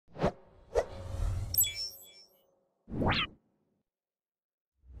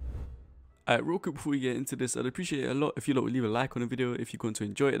Real quick before we get into this, I'd appreciate it a lot if you lot would leave a like on the video if you're going to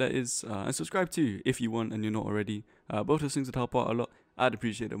enjoy it, that is, and subscribe too if you want and you're not already. Both those things would help out a lot. I'd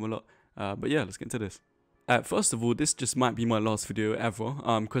appreciate them a lot. But yeah, let's get into this. First of all, this just might be my last video ever,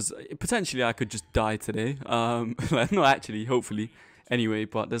 because potentially I could just die today. Not actually, hopefully. Anyway,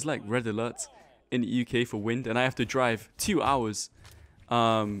 but there's like red alerts in the UK for wind, and I have to drive 2 hours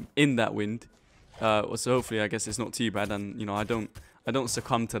in that wind. So hopefully, I guess it's not too bad, and I don't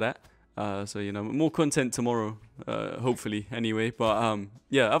succumb to that. So more content tomorrow, hopefully. Anyway, but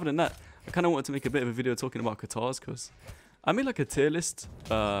yeah, other than that, I kind of wanted to make a bit of a video talking about katars, because I made like a tier list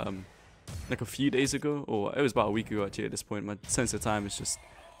like a few days ago, or it was about a week ago actually. At this point, my sense of time is just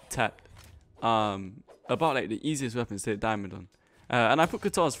tapped. About like the easiest weapons to hit diamond on, and I put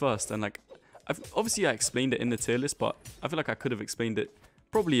katars first, and like obviously I explained it in the tier list, but I feel like I could have explained it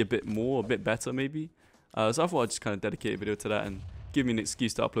probably a bit more, a bit better maybe. So I thought I'd just kind of dedicate a video to that and give me an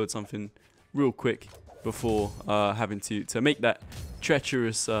excuse to upload something real quick before having to make that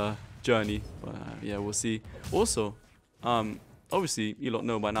treacherous journey. But yeah, we'll see. Also, obviously you lot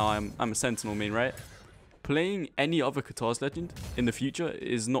know by now I'm a sentinel main, right? Playing any other katars legend in the future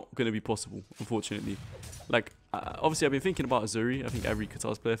is not going to be possible, unfortunately. Like obviously I've been thinking about asuri. I think every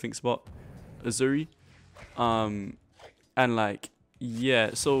katars player thinks about asuri. And like yeah,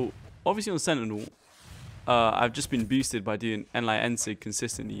 so obviously on sentinel, I've just been boosted by doing Enlight Ensig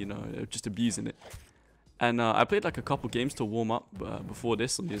consistently, just abusing it. And I played like a couple games to warm up before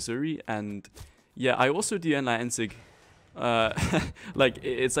this on the asuri, and yeah, I also do Enlight Ensig. Like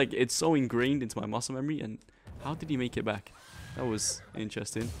it's so ingrained into my muscle memory. And how did he make it back? That was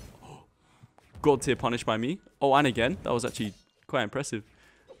interesting. God tier punished by me. Oh, and again, that was actually quite impressive.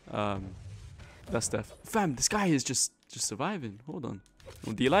 That's Steph. Fam, this guy is just surviving. Hold on.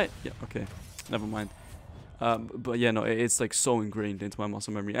 Oh, D-light? Yeah, okay. Never mind. But yeah, no, it's like so ingrained into my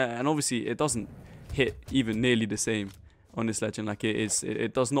muscle memory, and obviously it doesn't hit even nearly the same on this legend. Like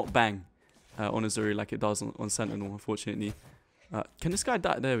it does not bang on asuri like it does on sentinel, unfortunately. Can this guy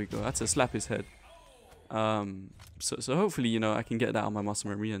die? There we go. That's a slap his head. So hopefully I can get that out of my muscle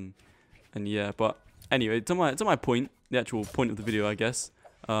memory, and yeah. But anyway, to my point, the actual point of the video, I guess,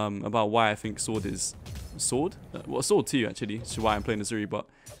 about why I think sword is sword. Well, sword too actually. Which is why I'm playing asuri, but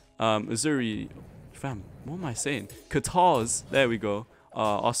asuri. Fam, what am I saying? Katars, there we go,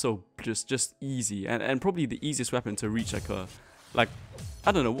 are so just easy, and probably the easiest weapon to reach like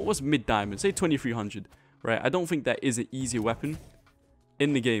I don't know, what was mid diamond? Say 2300, right? I don't think that is an easier weapon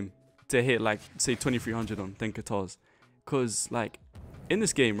in the game to hit like say 2300 on than katars, cause like in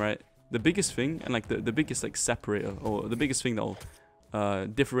this game, right? The biggest thing and like the biggest like separator, or the biggest thing that'll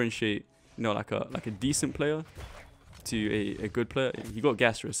differentiate like a decent player to a good player. You got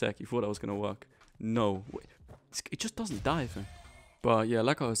gas for a sec. You thought that was gonna work. No, it just doesn't die, fam. But yeah,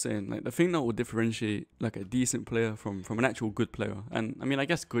 like I was saying, like the thing that will differentiate like a decent player from an actual good player, and I mean I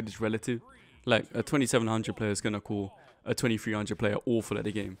guess good is relative. Like a 2700 player is gonna call a 2300 player awful at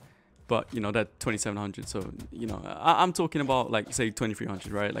the game, but that 2700. So I'm talking about like say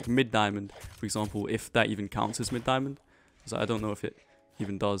 2300, right? Like mid diamond, for example, if that even counts as mid diamond. So I don't know if it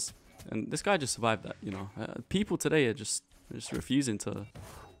even does. And this guy just survived that. People today are just refusing to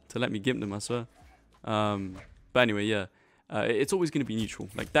let me gimp them, I swear. But anyway, yeah, it's always going to be neutral.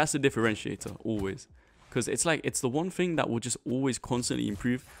 Like that's the differentiator, always, because it's like it's the one thing that will just always constantly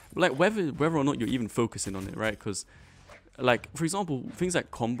improve, like whether or not you're even focusing on it, right? Because like for example, things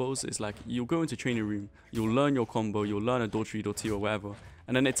like combos, it's like you'll go into training room, you'll learn your combo, you'll learn a dodge read or two or whatever,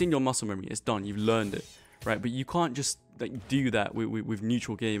 and then it's in your muscle memory, it's done, you've learned it, right? But you can't just like do that with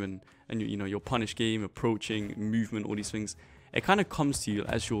neutral game and your punish game, approaching, movement, all these things. It kind of comes to you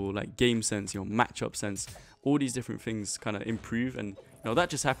as your like game sense, your matchup sense, all these different things kind of improve, and that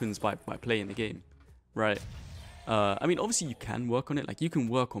just happens by playing the game, right? I mean, obviously you can work on it, like you can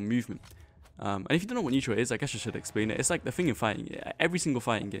work on movement, and if you don't know what neutral is, I guess I should explain it. It's like the thing in fighting. Every single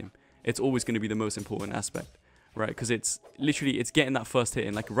fighting game, it's always going to be the most important aspect, right? Because it's literally getting that first hit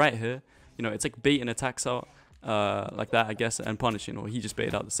in, like right here, it's like baiting attacks out, like that, I guess, and punishing, or he just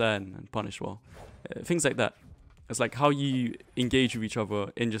baited out the sand and punished well, things like that. It's like how you engage with each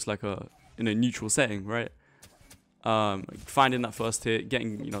other in just like in a neutral setting, right? Like finding that first hit,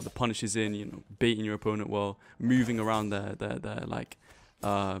 getting the punishes in, baiting your opponent well, moving around their like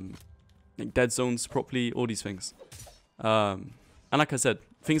dead zones properly, all these things. And like I said,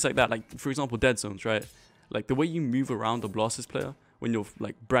 things like that, like for example dead zones, right? Like the way you move around a Blasters player when you're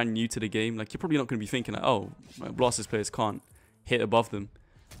like brand new to the game, like you're probably not going to be thinking like, oh, Blasters players can't hit above them.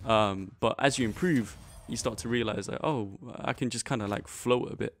 But as you improve, you start to realize that, oh, I can just kind of like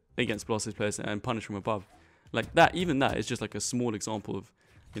float a bit against Blasters players and punish from above. Like that, even that is just like a small example of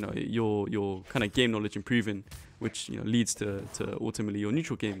you know, your kind of game knowledge improving, which, you know, leads to ultimately your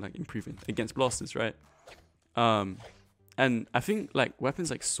neutral game like improving against blasters, right? And I think like weapons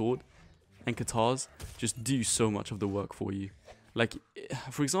like sword and katars just do so much of the work for you. Like,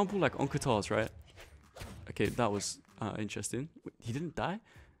 for example, like on katars, right? Okay, that was interesting. Wait, he didn't die?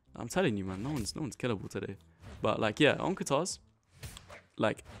 I'm telling you, man, no one's killable today. But like, yeah, on katars,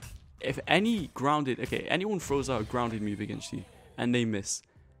 like, if anyone throws out a grounded move against you and they miss,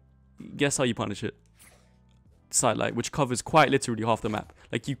 guess how you punish it? Sidelight, which covers quite literally half the map.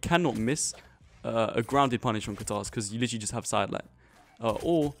 Like, you cannot miss a grounded punish on katars because you literally just have sidelight.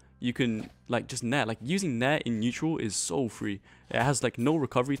 Or you can like just nair. Like, using nair in neutral is so free. It has like no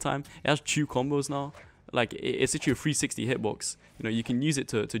recovery time. It has chew combos now. Like, it's literally a 360 hitbox. You know, you can use it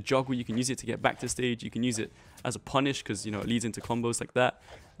to juggle. You can use it to get back to stage. You can use it as a punish because, you know, it leads into combos like that.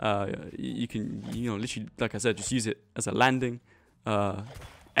 You can, you know, literally, like I said, just use it as a landing,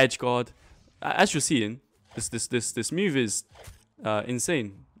 edge guard. As you're seeing, this move is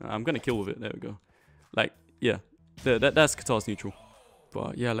insane. I'm gonna kill with it. There we go. Like, yeah, that's Katar's neutral.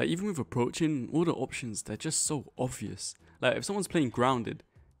 But yeah, like, even with approaching, all the options, they're just so obvious. Like, if someone's playing grounded,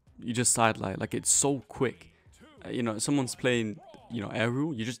 you just sidelight. Like, it's so quick. You know, if someone's playing, you know,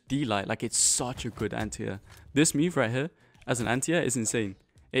 aerial, you just D-light. Like, it's such a good anti-air. This move right here, as an anti-air, is insane.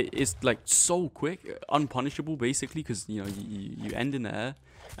 It's like so quick, unpunishable basically, because, you know, you end in the air.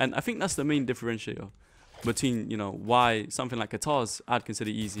 And I think that's the main differentiator between, you know, why something like katars I'd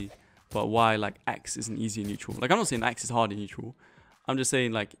consider easy, but why like axe isn't easy in neutral. Like, I'm not saying axe is hard in neutral. I'm just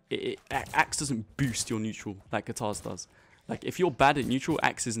saying, like, axe doesn't boost your neutral like katars does. Like, if you're bad at neutral,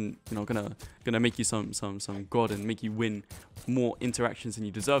 axe isn't, you know, gonna make you some god and make you win more interactions than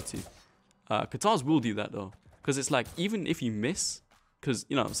you deserve to. Katars will do that though, because it's like, even if you miss, because,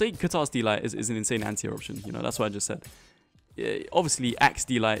 you know, say katars D-light is an insane anti-air option. You know, that's what I just said. Obviously, axe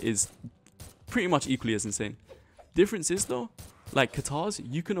D-light is pretty much equally as insane. Difference is though, like katars,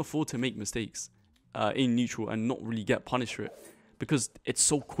 you can afford to make mistakes in neutral and not really get punished for it because it's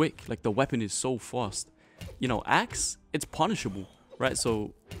so quick. Like, the weapon is so fast. You know, axe, it's punishable, right?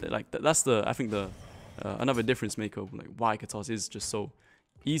 So like that's I think the another difference maker, like why katars is just so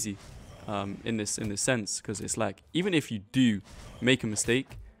easy in this sense, because it's like, even if you do make a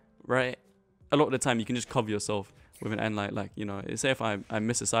mistake, right, a lot of the time you can just cover yourself with an end light. Like, you know, say if I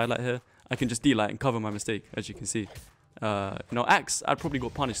miss a side light here, I can just D-light and cover my mistake, as you can see. You know, axe, I'd probably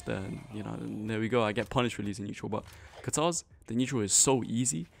got punished there, and, you know, and there we go, I get punished for losing neutral. But katars, the neutral is so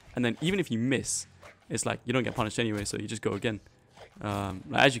easy, and then even if you miss, it's like you don't get punished anyway, so you just go again. Like,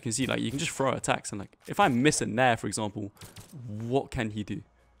 as you can see, like, you can just throw attacks, and like, if I miss a nair, for example, what can he do?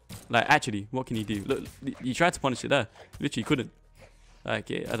 Like, actually, what can he do? Look, he tried to punish it there, literally couldn't.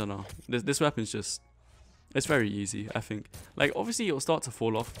 Like, I don't know, this weapon's just, it's very easy, I think. Like, obviously it'll start to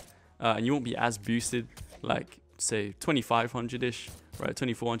fall off, and you won't be as boosted, like, say 2500-ish, right,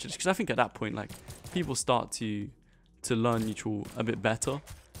 2400-ish, because I think at that point, like, people start to learn neutral a bit better.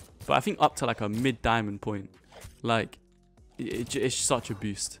 But I think up to like a mid-diamond point, like, it's such a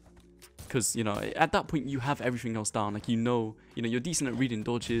boost, because, you know, at that point you have everything else down. Like, you know, you're decent at reading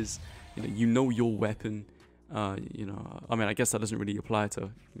dodges. You know your weapon. You know, I mean, I guess that doesn't really apply to,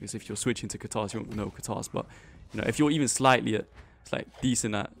 because if you're switching to katars, you won't know katars. But, you know, if you're even slightly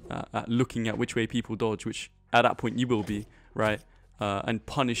decent at looking at which way people dodge, which at that point you will be, right, and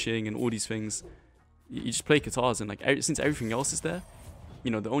punishing and all these things, you just play katars, and like, since everything else is there, you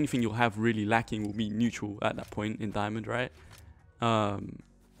know, the only thing you'll have really lacking will be neutral at that point in diamond, right?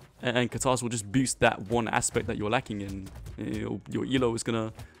 And katars will just boost that one aspect that you're lacking in. Your elo is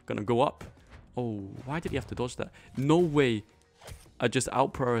gonna go up. Oh, why did he have to dodge that? No way. I just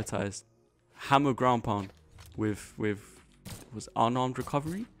out prioritized hammer ground pound with was unarmed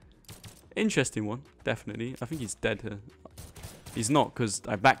recovery. Interesting one, definitely. I think he's dead here. He's not, because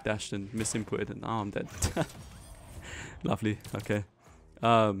I backdashed and misinputted, and now I'm dead. Lovely. Okay.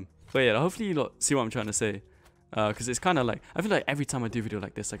 But yeah, hopefully you lot see what I'm trying to say, because it's kind of like, I feel like every time I do a video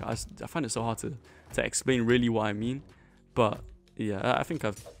like this, like, I find it so hard to explain really what I mean. But yeah, I think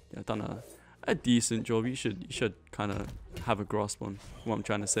I've done a decent job. You should kind of have a grasp on what I'm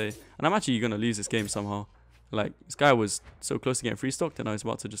trying to say. And I'm actually gonna lose this game somehow. Like, this guy was so close to getting free stocked, and I was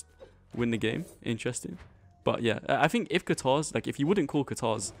about to just win the game. Interesting. But yeah, I think if katars, like, if you wouldn't call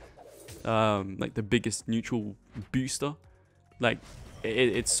katars like the biggest neutral booster, like,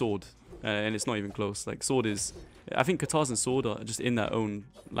 it's sword, and it's not even close. Like, sword is, I think katars and sword are just in their own,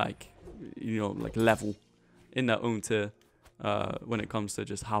 like, you know, like, level, in their own tier, when it comes to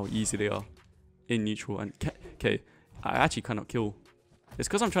just how easy they are in neutral. And okay, I actually cannot kill. It's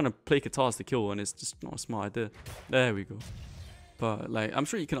because I'm trying to play katars to kill, and it's just not a smart idea. There we go. But like, I'm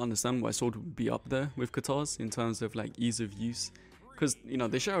sure you can understand why sword would be up there with katars in terms of like ease of use, because you know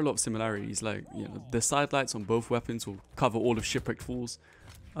they share a lot of similarities. Like, you know, the side lights on both weapons will cover all of shipwrecked falls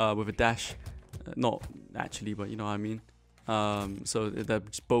with a dash. Not actually, but you know what I mean. So they're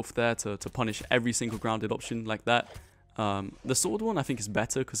just both there to punish every single grounded option like that. The sword one I think is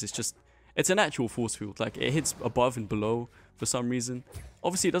better because it's an actual force field. Like, it hits above and below for some reason.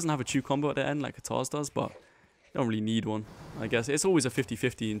 Obviously it doesn't have a true combo at the end like katars does, but you don't really need one. I guess it's always a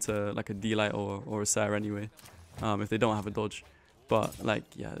 50-50 into like a D-light or a Sarah anyway, if they don't have a dodge. But like,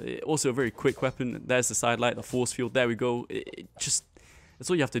 yeah, also a very quick weapon. There's the side light, the force field. There we go. That's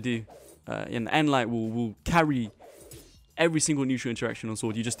all you have to do. And end light will carry every single neutral interaction on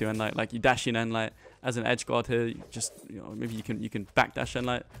sword. You just do end light. Like, you dash in end light as an edge guard here. You just, you know, maybe you can back dash end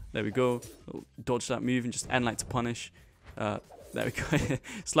light. There we go. Dodge that move and just end light to punish. There we go.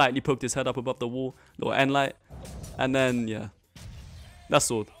 Slightly poked his head up above the wall. Little end light. And then, yeah, that's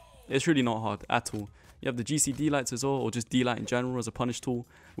sword. It's really not hard at all. You have the GCD lights as well, or just D light in general as a punish tool,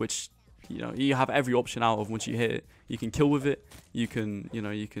 which, you know, you have every option out of once you hit it. You can kill with it. You can, you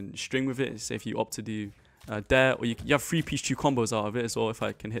know, you can string with it. Say if you opt to do dare, or you have 3-piece 2 combos out of it as well. If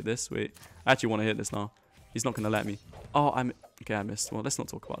I can hit this, wait, I actually want to hit this now. He's not gonna let me. Oh, okay. I missed. Well, let's not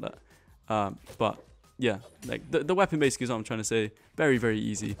talk about that. But yeah, like the weapon basically is what I'm trying to say. Very, very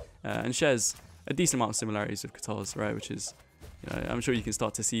easy, and shares a decent amount of similarities with katars, right? Which is, you know, I'm sure you can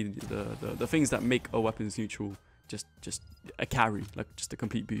start to see the things that make a weapons neutral just a carry, like just a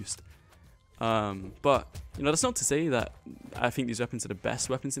complete boost. But you know, that's not to say that I think these weapons are the best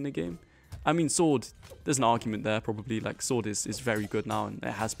weapons in the game. I mean, sword, there's an argument there probably. Like, sword is very good now, and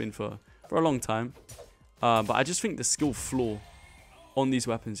it has been for a long time. But I just think the skill floor on these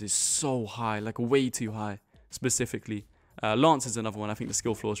weapons is so high, like way too high. Specifically, lance is another one. I think the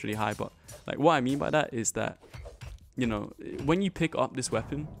skill floor is really high. But like, what I mean by that is that, you know, when you pick up this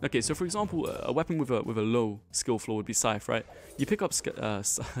weapon, okay, so for example, a weapon with a low skill floor would be scythe, right? You pick up I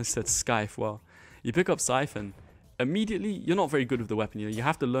said scythe. Wow, you pick up scythe, and immediately you're not very good with the weapon. You know, you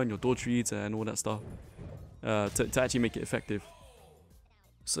have to learn your dodge reads and all that stuff to actually make it effective.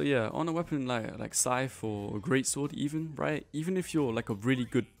 So yeah, on a weapon like scythe or greatsword, even, right? Even if you're like a really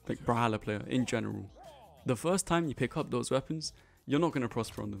good like Brawlhalla player in general, the first time you pick up those weapons, you're not gonna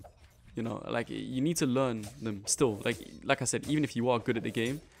prosper on them. You know, like, you need to learn them still. Like I said, even if you are good at the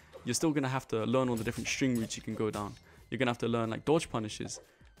game, you're still gonna have to learn all the different string routes you can go down. You're gonna have to learn like dodge punishes,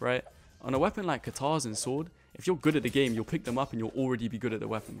 right? On a weapon like katars and sword, if you're good at the game, you'll pick them up and you'll already be good at the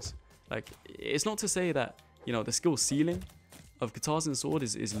weapons. Like, it's not to say that, you know, the skill ceiling of katars and sword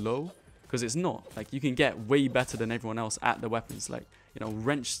is low, because it's not. Like, you can get way better than everyone else at the weapons. Like, you know,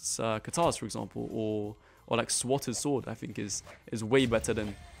 wrenched katars, for example, or like swatter's sword, I think is way better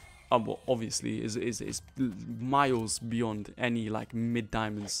than, well, obviously is miles beyond any like mid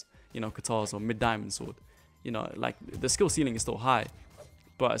diamonds, you know, katars or mid diamond sword. You know, like, the skill ceiling is still high,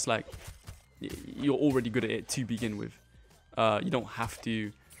 but it's like, you're already good at it to begin with. You don't have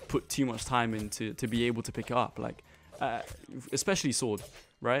to put too much time in to be able to pick it up. Like, especially sword,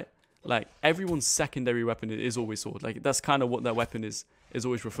 right? Like, everyone's secondary weapon is always sword. Like, that's kind of what that weapon is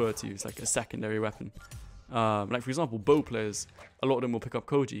always referred to. It's like a secondary weapon. Like, for example, bow players, a lot of them will pick up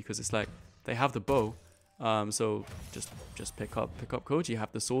Koji because it's like they have the bow. So just pick up Koji. You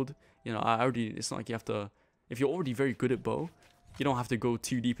have the sword. You know, it's not like you have to. If you're already very good at bow, you don't have to go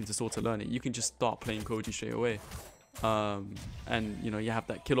too deep into sword to learn it. You can just start playing Koji straight away. And you know, you have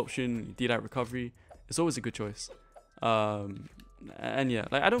that kill option, D-light recovery. It's always a good choice. And yeah,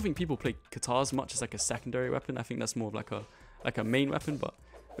 like, I don't think people play katars much as like a secondary weapon. I think that's more of like a main weapon. But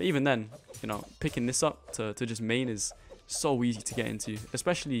even then, you know, picking this up to just main is so easy to get into,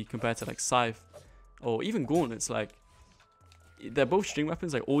 especially compared to like scythe or even gauntlets. Like, they're both string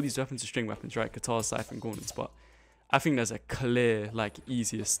weapons. Like, all these weapons are string weapons, right? Katars, scythe, and gauntlets. But I think there's a clear like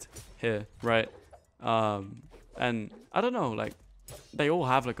easiest here, right? And I don't know, like, they all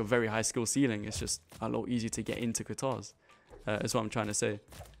have like a very high skill ceiling. It's just a lot easier to get into katars. Is what I'm trying to say.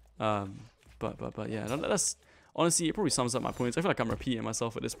 But yeah, that's honestly, it probably sums up my points. I feel like I'm repeating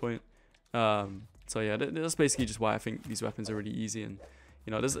myself at this point. So yeah, that's basically just why I think these weapons are really easy. And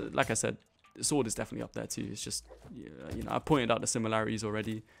you know, there's, like I said, the sword is definitely up there too. It's just, you know, I pointed out the similarities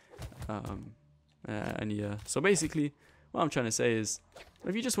already. And yeah, so basically what I'm trying to say is,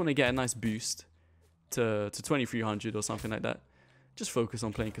 if you just want to get a nice boost to 2300 or something like that, just focus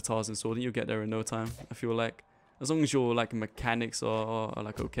on playing katars and sword and you'll get there in no time. I feel like, as long as your like mechanics are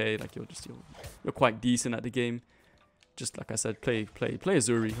like okay, like you're quite decent at the game, just like I said, play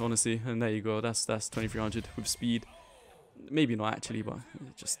asuri, honestly, and there you go. That's 2300 with speed. Maybe not actually, but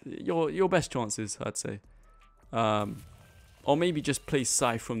just your best chances, I'd say. or maybe just play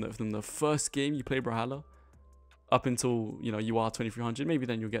Scythe from the first game you play Brawlhalla up until, you know, you are 2300. Maybe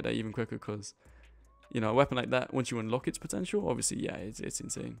then you'll get there even quicker, because, you know, a weapon like that, once you unlock its potential, obviously, yeah, it's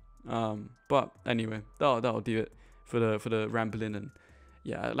insane. But anyway, that'll do it for the rambling. And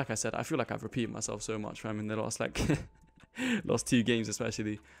yeah, like I said, I feel like I've repeated myself so much, fam, in the last like last 2 games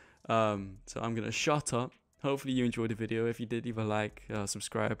especially. So I'm gonna shut up. Hopefully you enjoyed the video. If you did, leave a like,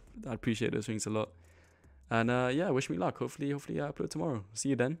 subscribe. I'd appreciate those things a lot. And yeah, wish me luck. Hopefully I upload tomorrow. See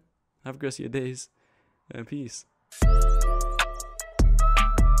you then. Have a good rest of your days, and peace.